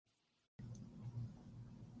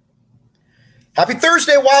Happy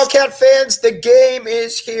Thursday, Wildcat fans. The game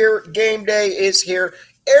is here. Game day is here.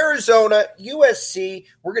 Arizona, USC.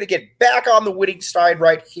 We're going to get back on the winning side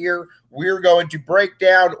right here. We're going to break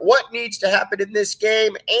down what needs to happen in this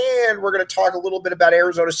game, and we're going to talk a little bit about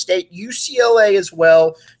Arizona State, UCLA as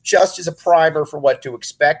well, just as a primer for what to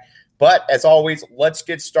expect. But as always, let's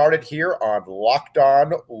get started here on Locked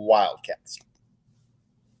On Wildcats.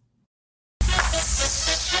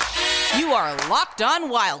 You are Locked On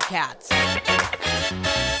Wildcats,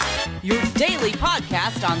 your daily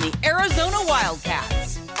podcast on the Arizona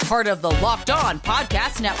Wildcats, part of the Locked On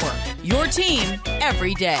Podcast Network, your team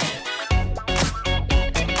every day.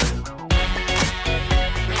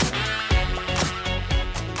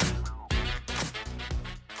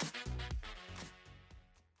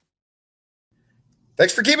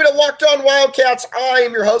 Thanks for keeping it Locked On Wildcats. I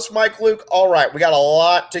am your host, Mike Luke. All right, we got a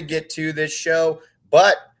lot to get to this show,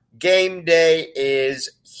 but game day is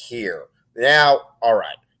here. Now, all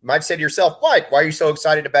right, you might say to yourself, Mike, why are you so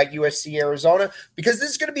excited about USC Arizona? Because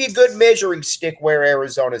this is going to be a good measuring stick where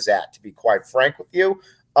Arizona's at, to be quite frank with you.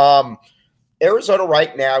 Arizona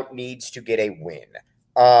right now needs to get a win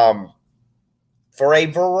for a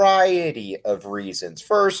variety of reasons.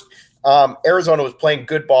 First, Arizona was playing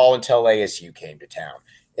good ball until ASU came to town.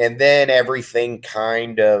 And then everything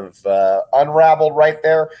kind of unraveled right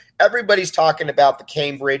there. Everybody's talking about the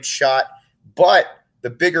Cambridge shot. But the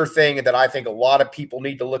bigger thing that I think a lot of people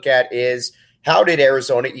need to look at is how did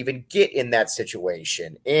Arizona even get in that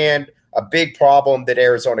situation? And a big problem that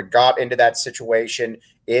Arizona got into that situation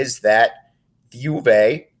is that the U of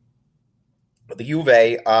A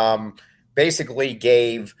basically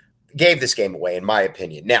gave this game away, in my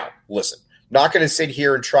opinion. Now, listen, not going to sit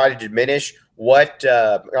here and try to diminish what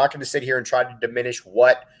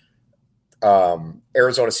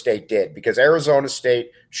Arizona State did, because Arizona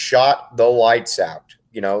State shot the lights out.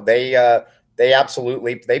 You know, they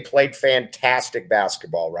played fantastic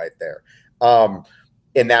basketball right there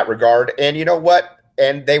in that regard. And you know what?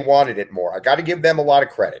 And they wanted it more. I got to give them a lot of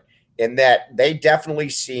credit in that they definitely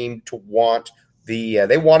seemed to want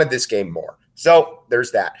they wanted this game more. So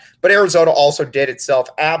there's that. But Arizona also did itself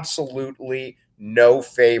absolutely no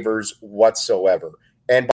favors whatsoever.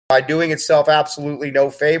 And by doing itself absolutely no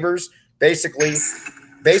favors, basically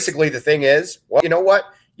the thing is, well, you know what?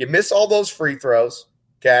 You miss all those free throws,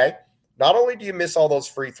 okay? Not only do you miss all those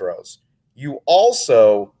free throws, you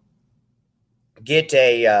also get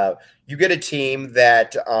a team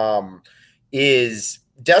that is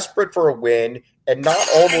desperate for a win, and not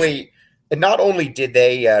only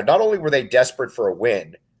were they desperate for a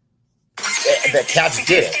win, the Cats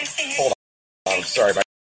did it. Hold on, I'm sorry, my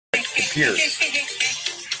computer's.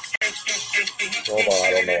 Hold on,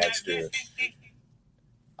 I don't know how to do it.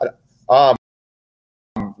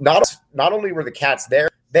 Not only were the Cats there,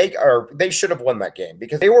 they should have won that game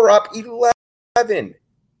because they were up 11.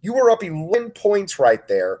 You were up 11 points right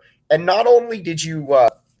there, and not only did you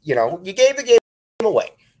you gave the game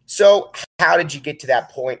away. So how did you get to that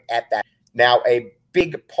point at that? Now, a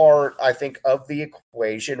big part, I think, of the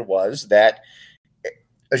equation was that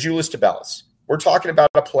Azuolas Tubelis. We're talking about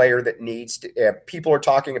a player that needs to people are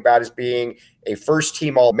talking about as being a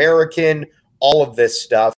first-team All-American, all of this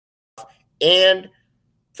stuff. And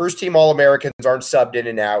first-team All-Americans aren't subbed in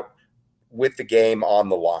and out with the game on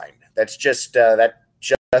the line. That's just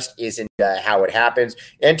isn't how it happens.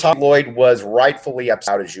 And Tom Lloyd was rightfully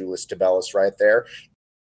upset about Azuolas Tubelis right there.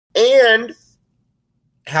 And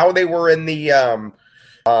how they were in the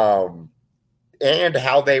and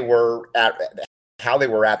how they were at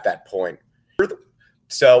that point.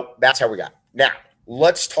 So that's how we got. Now,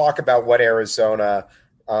 let's talk about what Arizona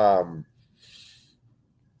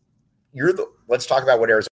let's talk about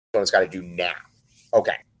what Arizona's got to do now.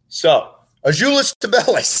 Okay. So, Azuolas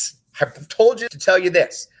Tubelis, I've told you to tell you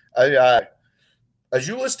this. Azuolas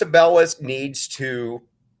Tubelis needs to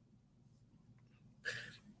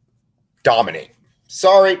dominate.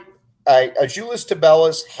 Sorry, Azuolas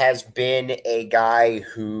Tubelis has been a guy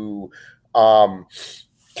who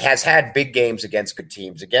has had big games against good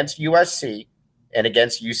teams, against USC and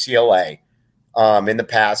against UCLA in the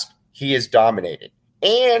past. He has dominated.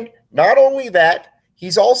 And not only that,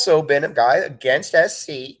 he's also been a guy against SC.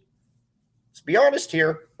 Let's be honest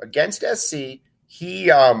here, against SC, he,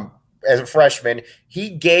 as a freshman, he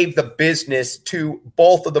gave the business to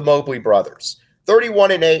both of the Mobley brothers.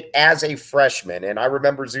 31-8 as a freshman. And I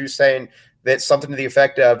remember Zeus saying that something to the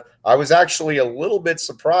effect of, I was actually a little bit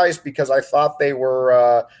surprised because I thought they were,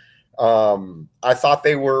 it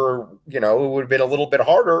would have been a little bit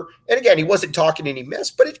harder. And again, he wasn't talking any miss,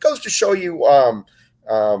 but it goes to show you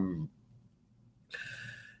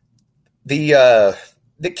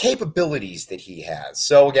the capabilities that he has.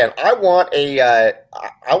 So again, I want a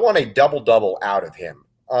double-double out of him.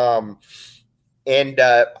 And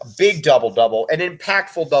a big double-double, an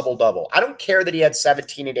impactful double-double. I don't care that he had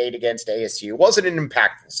 17-8 against ASU. It wasn't an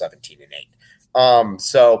impactful 17-8.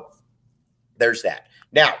 So there's that.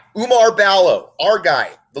 Now, Oumar Ballo, our guy,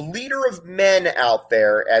 the leader of men out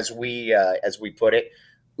there, as we put it.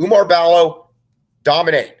 Oumar Ballo,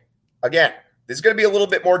 dominate. Again, this is going to be a little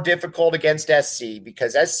bit more difficult against SC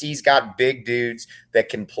because SC's got big dudes that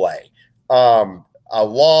can play.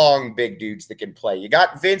 Long big dudes that can play. You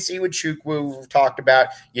got Vince Iwuchukwu, we've talked about.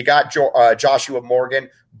 You got Joshua Morgan.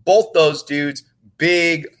 Both those dudes,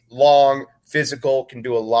 big, long, physical, can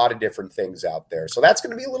do a lot of different things out there. So that's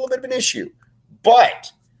going to be a little bit of an issue.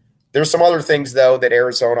 But there's some other things, though, that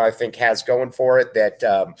Arizona, I think, has going for it that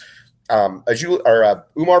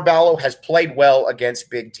Oumar Ballo has played well against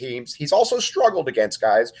big teams. He's also struggled against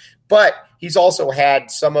guys, but he's also had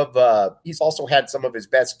some of his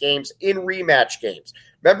best games in rematch games.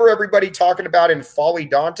 Remember everybody talking about N'Faly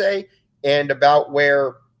Dante and about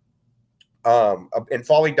where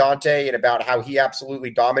N'Faly Dante and about how he absolutely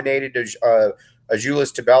dominated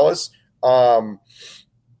Azuolas Tubelis.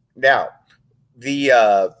 Now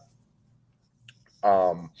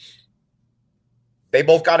they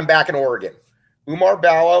both got him back in Oregon. Oumar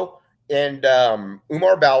Ballo and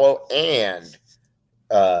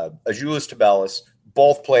Azuolas Tubelis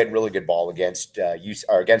both played really good ball against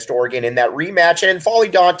Oregon in that rematch. And N'Faly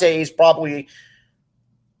Dante is probably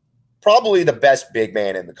the best big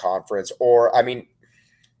man in the conference. Or, I mean,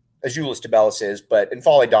 Azuolas Tubelis is, but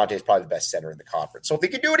N'Faly Dante is probably the best center in the conference. So if they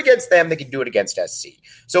can do it against them, they can do it against SC.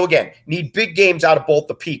 So again, need big games out of both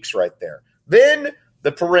the peaks right there. Then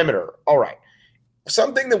the perimeter. All right.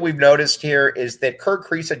 Something that we've noticed here is that Kerr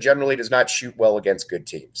Kriisa generally does not shoot well against good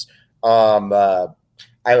teams. I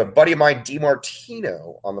have a buddy of mine,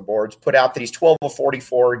 DiMartino, on the boards, put out that he's 12 of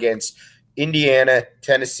 44 against Indiana,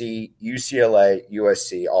 Tennessee, UCLA,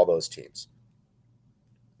 USC, all those teams.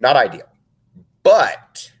 Not ideal.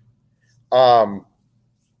 But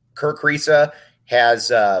Kerr Kriisa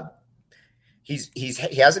has he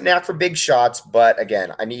has a knack for big shots, but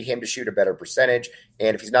again, I need him to shoot a better percentage.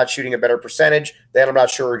 And if he's not shooting a better percentage, then I'm not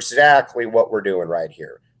sure exactly what we're doing right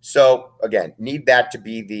here. So again, need that to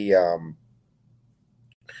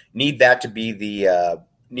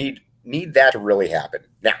really happen.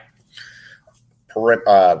 Now, what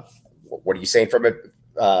are you saying from it?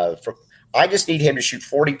 I just need him to shoot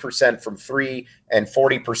 40% from three and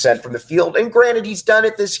 40% from the field. And granted, he's done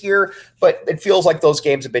it this year, but it feels like those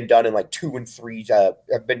games have been done in like 2 and 3,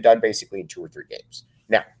 have been done basically in 2 or 3 games.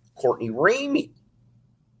 Now, Courtney Ramey.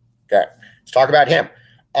 Okay, let's talk about him.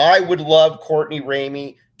 I would love Courtney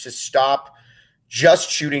Ramey to stop just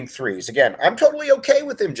shooting threes. Again, I'm totally okay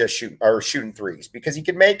with him just shooting threes because he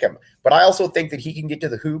can make them. But I also think that he can get to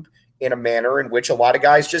the hoop in a manner in which a lot of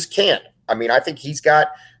guys just can't. I mean, I think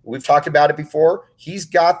we've talked about it before, he's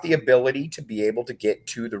got the ability to be able to get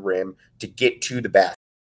to the rim, to get to the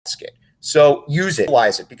basket. So use it,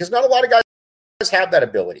 utilize it, because not a lot of guys have that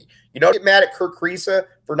ability. You don't get mad at Kerr Kriisa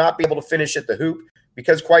for not being able to finish at the hoop,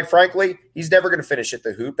 because quite frankly, he's never going to finish at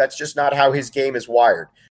the hoop. That's just not how his game is wired.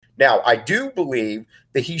 Now, I do believe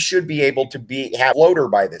that he should be able to have a floater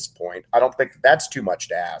by this point. I don't think that's too much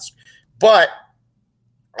to ask. But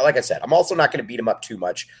like I said, I'm also not going to beat him up too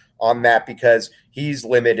much on that because he's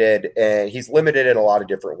limited, and he's limited in a lot of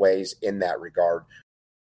different ways in that regard.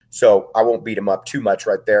 So I won't beat him up too much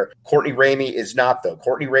right there. Courtney Ramey is not, though.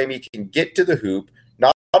 Courtney Ramey can get to the hoop.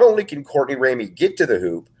 Not only can Courtney Ramey get to the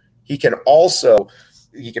hoop, he can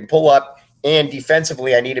pull up, and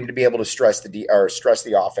defensively, I need him to be able to stress the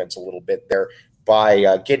offense a little bit there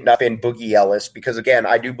by getting up in Boogie Ellis, because again,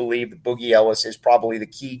 I do believe that Boogie Ellis is probably the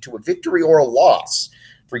key to a victory or a loss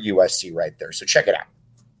for USC right there. So check it out.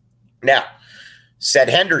 Now, Seth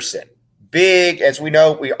Henderson, big, as we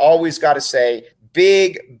know, we always got to say,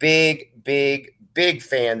 big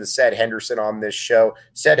fan of Seth Henderson on this show.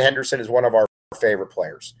 Seth Henderson is one of our favorite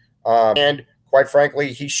players. And quite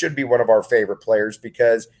frankly, he should be one of our favorite players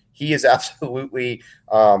because he is absolutely,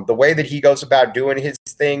 the way that he goes about doing his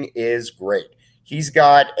thing is great. He's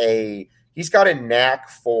got a knack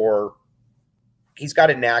for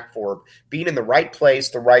being in the right place,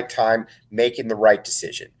 the right time, making the right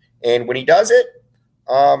decision. And when he does it,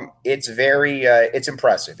 it's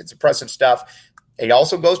impressive. It's impressive stuff. It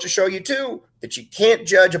also goes to show you, too, that you can't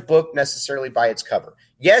judge a book necessarily by its cover.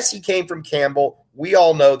 Yes, he came from Campbell. We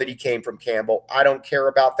all know that he came from Campbell. I don't care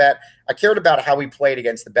about that. I cared about how he played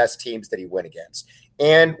against the best teams that he went against.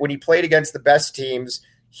 And when he played against the best teams,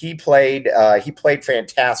 he played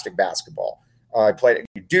fantastic basketball. He played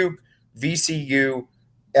at Duke, VCU,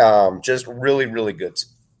 Just really, really good.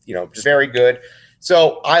 Just very good.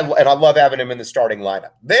 So I love having him in the starting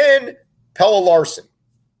lineup. Then Pelle Larsson,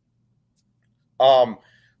 the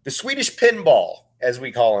Swedish pinball, as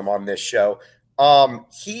we call him on this show.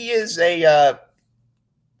 He is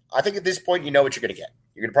I think at this point, you know what you're going to get.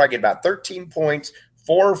 You're going to probably get about 13 points,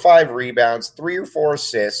 4 or 5 rebounds, 3 or 4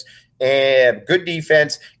 assists, and good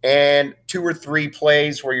defense, and 2 or 3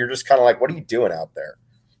 plays where you're just kind of like, what are you doing out there?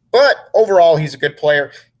 But overall, he's a good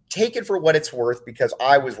player. Take it for what it's worth, because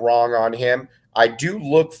I was wrong on him. I do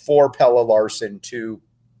look for Pelle Larsson to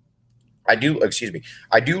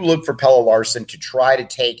try to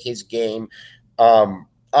take his game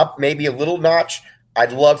up maybe a little notch.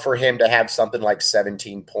 I'd love for him to have something like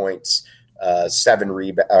 17 points, 7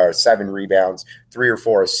 rebounds, 3 or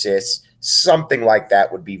 4 assists. Something like that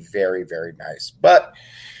would be very, very nice. But,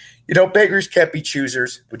 beggars can't be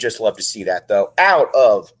choosers. Would just love to see that, though, out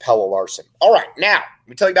of Pelle Larsson. All right, now, let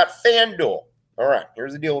me tell you about FanDuel. All right,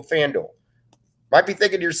 here's the deal with FanDuel. Might be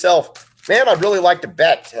thinking to yourself, man, I'd really like to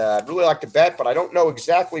bet. But I don't know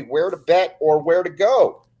exactly where to bet or where to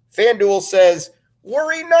go. FanDuel says,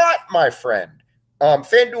 worry not, my friend.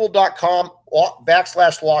 FanDuel.com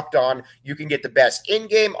 /locked on. You can get the best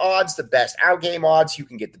in-game odds, the best out-game odds. You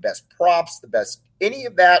can get the best props, the best any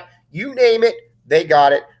of that. You name it, they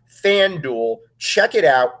got it. FanDuel, check it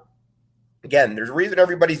out. Again, there's a reason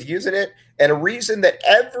everybody's using it, and a reason that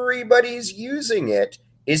everybody's using it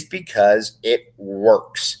is because it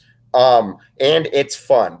works. And it's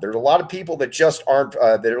fun. There's a lot of people that just aren't.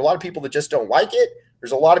 There are a lot of people that just don't like it.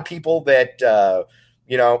 There's a lot of people that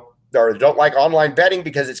or don't like online betting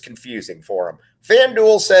because it's confusing for them.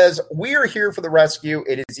 FanDuel says we're here for the rescue.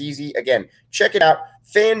 It is easy. Again, check it out.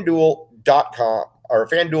 FanDuel.com or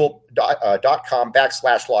FanDuel.com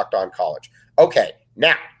 /LockedOnCollege. Okay,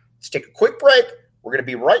 now let's take a quick break. We're going to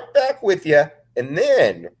be right back with you, and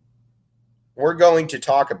then we're going to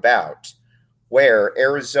talk about where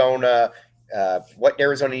Arizona, what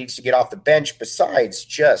Arizona needs to get off the bench besides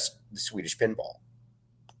just the Swedish pinball.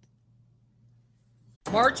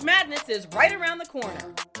 March Madness is right around the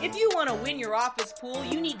corner. If you want to win your office pool,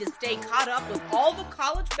 you need to stay caught up with all the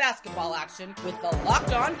college basketball action with the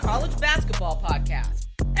Locked On College Basketball Podcast.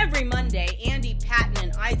 Every Monday, Andy Patton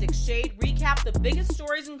and Isaac Shade recap the biggest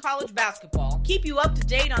stories in college basketball, keep you up to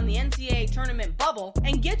date on the NCAA tournament bubble,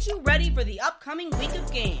 and get you ready for the upcoming week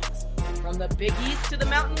of games. From the Big East to the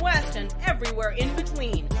Mountain West and everywhere in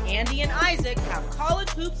between, Andy and Isaac have college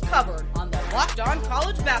hoops covered on the Locked On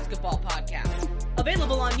College Basketball Podcast.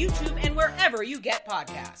 Available on YouTube and wherever you get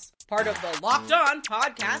podcasts. Part of the Locked On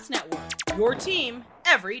Podcast Network. Your team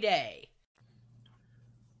every day.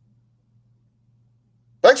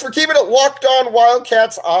 Thanks for keeping it locked on,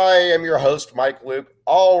 Wildcats. I am your host, Mike Luke.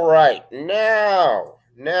 All right, now,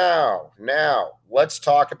 let's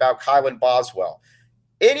talk about Kylan Boswell.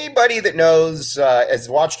 Anybody that knows, has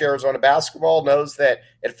watched Arizona basketball, knows that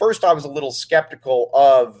at first I was a little skeptical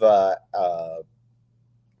of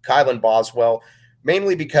Kylan Boswell,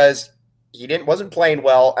 mainly because he wasn't playing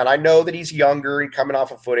well, and I know that he's younger and coming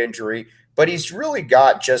off a foot injury, but he's really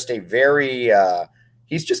got just a very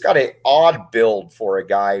he's just got an odd build for a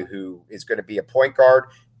guy who is going to be a point guard.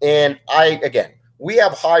 And we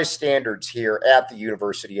have high standards here at the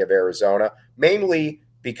University of Arizona, mainly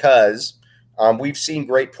because we've seen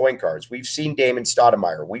great point guards. We've seen Damon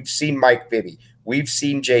Stoudemire. We've seen Mike Bibby. We've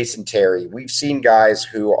seen Jason Terry. We've seen guys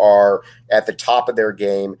who are at the top of their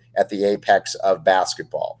game at the apex of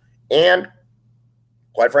basketball. And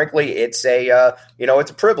quite frankly, it's a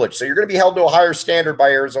privilege. So you're going to be held to a higher standard by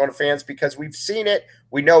Arizona fans because we've seen it.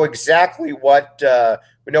 We know exactly what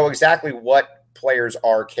players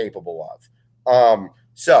are capable of.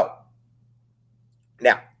 So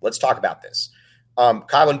now let's talk about this.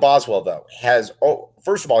 Kylan Boswell, though,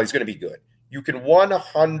 first of all, he's going to be good. You can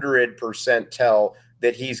 100% tell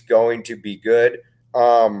that he's going to be good.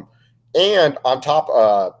 And on top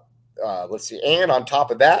of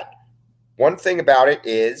that, one thing about it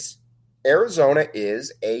is Arizona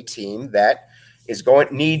is a team that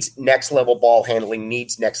needs next level ball handling,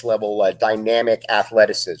 needs next level dynamic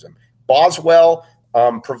athleticism. Boswell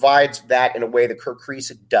provides that in a way that Kerr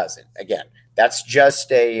Kriisa doesn't. Again, that's just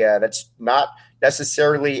that's not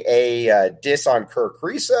necessarily a diss on Kerr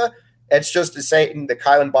Kriisa. It's just to say that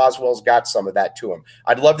Kylan Boswell's got some of that to him.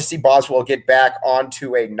 I'd love to see Boswell get back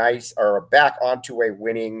onto a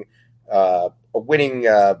winning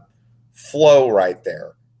flow right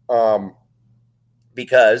there.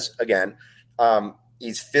 Because again,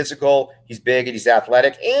 he's physical, he's big, and he's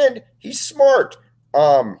athletic, and he's smart.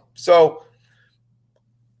 So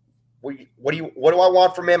what do I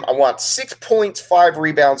want from him? I want 6 points, 5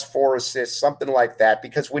 rebounds, 4 assists, something like that.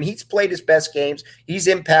 Because when he's played his best games, he's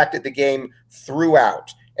impacted the game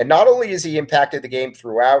throughout. And not only has he impacted the game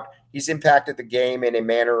throughout, he's impacted the game in a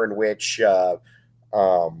manner in which you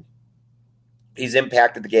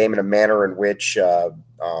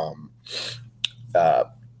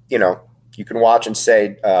can watch and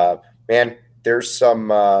say, man, there's some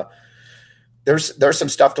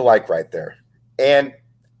stuff to like right there. And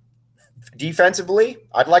defensively,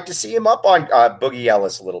 I'd like to see him up on Boogie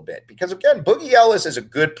Ellis a little bit because, again, Boogie Ellis is a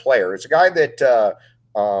good player. It's a guy that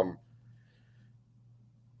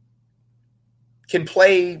can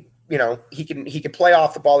play. He can play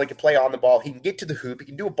off the ball. He can play on the ball. He can get to the hoop. He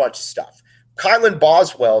can do a bunch of stuff. Kylan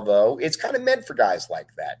Boswell, though, it's kind of meant for guys like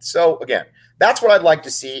that. So, again, that's what I'd like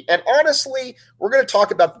to see. And honestly, we're going to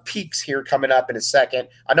talk about the peaks here coming up in a second.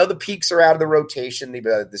 I know the peaks are out of the rotation,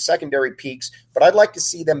 the secondary peaks, but I'd like to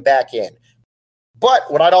see them back in.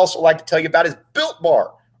 But what I'd also like to tell you about is Built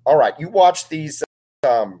Bar. All right, you watch these.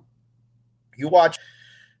 You look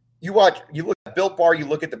at Built Bar. You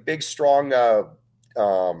look at the big, strong, and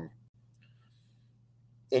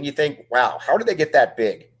you think, wow, how did they get that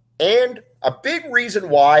big? And a big reason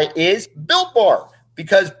why is Built Bar,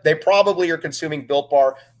 because they probably are consuming Built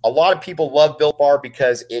Bar. A lot of people love Built Bar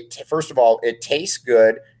because first of all, it tastes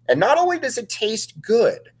good. And not only does it taste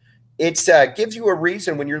good, it gives you a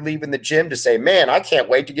reason when you're leaving the gym to say, man, I can't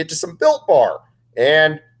wait to get to some Built Bar.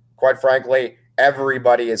 And quite frankly,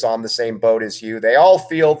 everybody is on the same boat as you. They all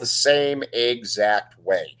feel the same exact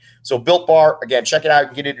way. So Built Bar, again, check it out. You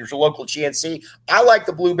can get it at your local GNC. I like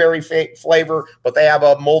the blueberry flavor, but they have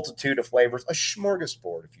a multitude of flavors, a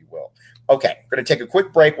smorgasbord, if you will. Okay, we're going to take a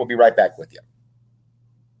quick break. We'll be right back with you.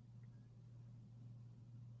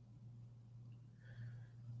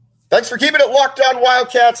 Thanks for keeping it locked on,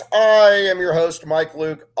 Wildcats. I am your host, Mike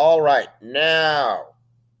Luke. All right, now,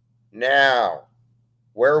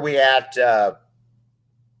 where are we at? Where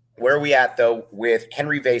are we at, though, with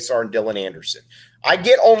Henry Versar and Dylan Anderson? I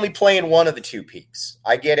get only playing one of the two peaks.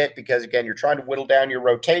 I get it because, again, you're trying to whittle down your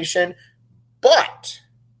rotation. But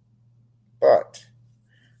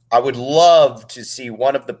I would love to see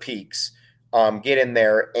one of the peaks get in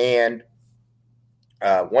there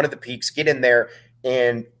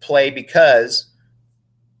and play because,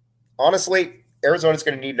 honestly, Arizona's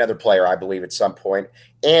going to need another player, I believe, at some point.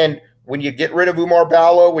 And when you get rid of Oumar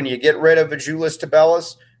Ballo, when you get rid of Azuolas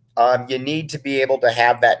Tubelis, you need to be able to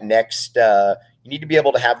have that next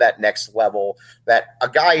level, that a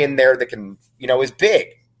guy in there that can, is big,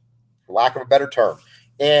 for lack of a better term.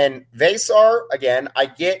 And Versar, again, I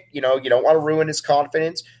get, you don't want to ruin his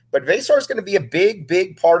confidence, but Versar is going to be a big,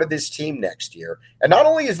 big part of this team next year. And not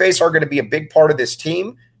only is Versar going to be a big part of this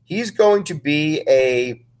team, he's going to be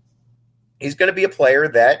a player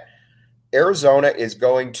that Arizona is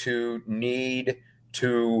going to need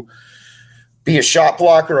to be a shot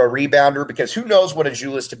blocker, a rebounder, because who knows what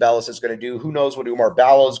Azuolas Tubelis is going to do? Who knows what Oumar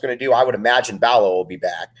Ballo is going to do? I would imagine Ballo will be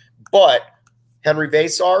back. But Henry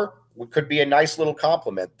Versar could be a nice little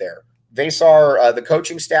compliment there. Versar, the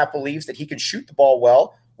coaching staff believes that he can shoot the ball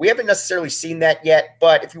well. We haven't necessarily seen that yet,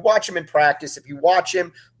 but if you watch him in practice, if you watch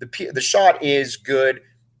him, the shot is good. I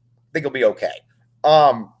think he'll be okay.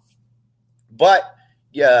 But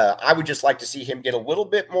yeah, I would just like to see him get a little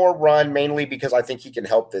bit more run, mainly because I think he can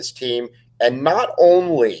help this team. And not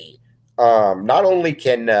only can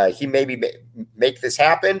he maybe make this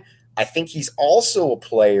happen, I think he's also a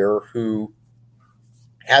player who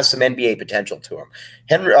has some NBA potential to him.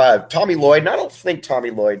 Tommy Lloyd, and I don't think Tommy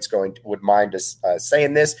Lloyd's would mind us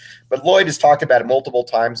saying this, but Lloyd has talked about it multiple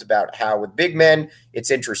times about how with big men, it's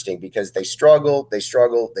interesting because they struggle,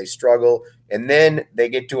 and then they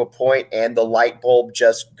get to a point and the light bulb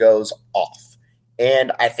just goes off.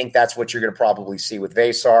 And I think that's what you're going to probably see with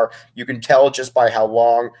Versar. You can tell just by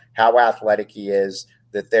how athletic he is,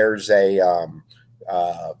 that there's an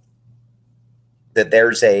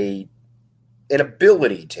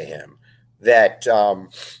ability to him that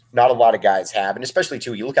not a lot of guys have, and especially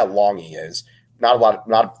too, you look how long he is. Not a lot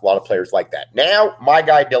of players like that. Now, my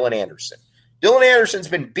guy Dylan Anderson. Dylan Anderson's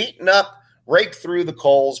been beaten up, raked through the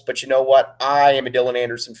coals, but you know what? I am a Dylan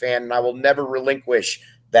Anderson fan, and I will never relinquish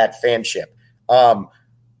that fanship.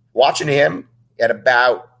 Watching him at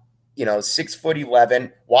about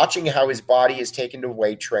 6'11", watching how his body is taken to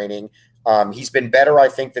weight training, he's been better, I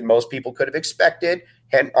think, than most people could have expected.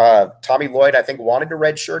 And Tommy Lloyd, I think, wanted to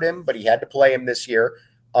redshirt him, but he had to play him this year.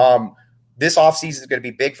 This offseason is going to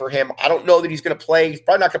be big for him. I don't know that he's going to play. He's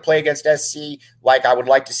probably not going to play against SC like I would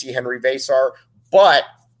like to see Henry Versar, but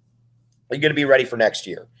he's going to be ready for next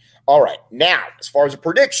year. All right. Now, as far as a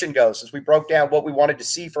prediction goes, since we broke down what we wanted to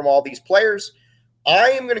see from all these players,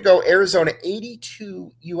 I am going to go Arizona 82,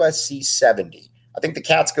 USC 70. I think the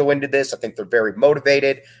Cats go into this. I think they're very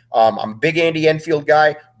motivated. I'm a big Andy Enfield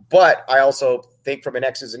guy, but I also think from an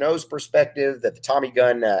X's and O's perspective that the Tommy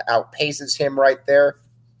gun outpaces him right there.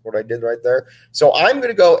 What I did right there. So I'm going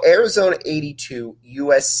to go Arizona 82,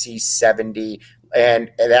 USC 70, and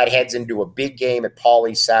that heads into a big game at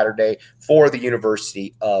Pauley Saturday for the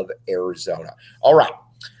University of Arizona. All right,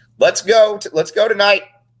 let's go tonight,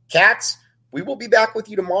 Cats. We will be back with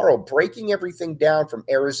you tomorrow, breaking everything down from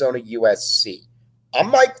Arizona USC. I'm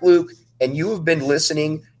Mike Luke, and you have been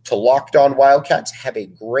listening to Locked On Wildcats. Have a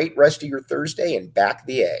great rest of your Thursday, and back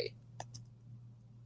the A.